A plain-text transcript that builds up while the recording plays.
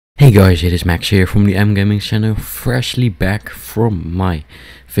Hey guys, it is Max here from the M Gaming channel, freshly back from my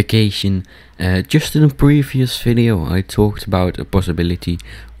vacation. Just in a previous video I talked about a possibility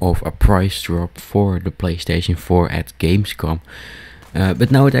of a price drop for the PlayStation 4 at Gamescom. But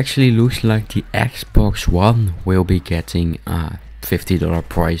now it actually looks like the Xbox One will be getting a $50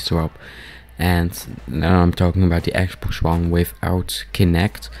 price drop. And now I'm talking about the Xbox One without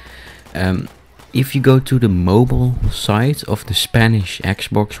Kinect. If you go to the mobile side of the Spanish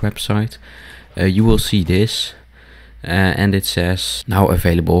Xbox website, you will see this, and it says now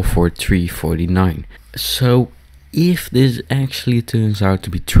available for $349. So if this actually turns out to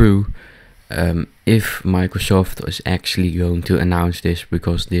be true, if Microsoft is actually going to announce this,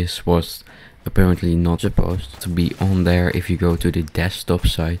 because this was apparently not supposed to be on there. If you go to the desktop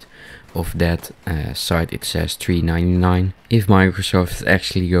side of that site, it says $399. If Microsoft is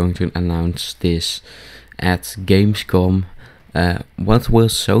actually going to announce this at Gamescom, what will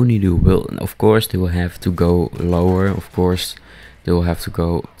Sony do? Well, of course they will have to go lower. Of course they will have to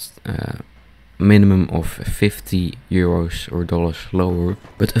go minimum of 50 euros or dollars lower.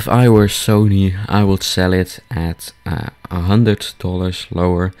 But if I were Sony, I would sell it at $100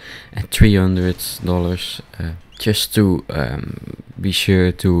 lower, at $300, just to be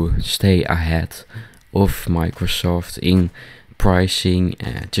sure to stay ahead of Microsoft in pricing.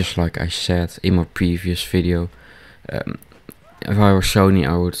 Just like I said in my previous video, if I were Sony,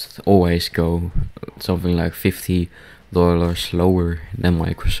 I would always go something like $50 lower than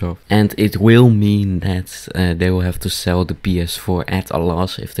Microsoft, and it will mean that they will have to sell the PS4 at a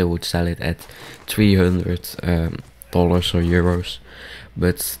loss if they would sell it at $300 or euros.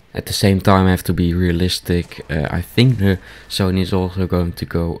 But at the same time, I have to be realistic. I think the Sony is also going to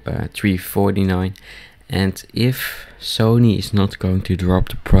go $349, and if Sony is not going to drop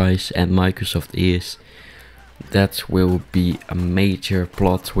the price and Microsoft is, that will be a major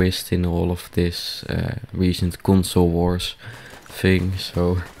plot twist in all of this recent console wars thing.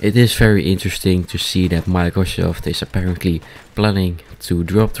 So it is very interesting to see that Microsoft is apparently planning to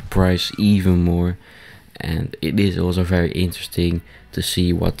drop the price even more, and it is also very interesting to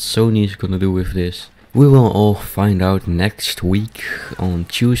see what Sony is gonna do with this. We will all find out next week on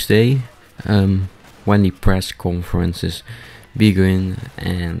Tuesday, when the press conferences begin,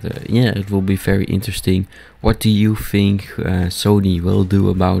 and yeah, it will be very interesting. What do you think Sony will do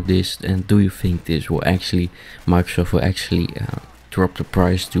about this, and do you think this will actually, Microsoft will actually drop the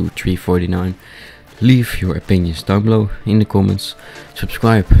price to $349? Leave your opinions down below in the comments.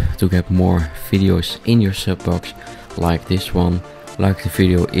 Subscribe to get more videos in your sub box like this one. Like the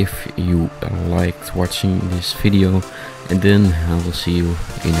video if you liked watching this video, and then I will see you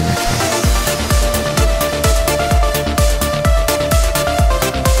in the next one.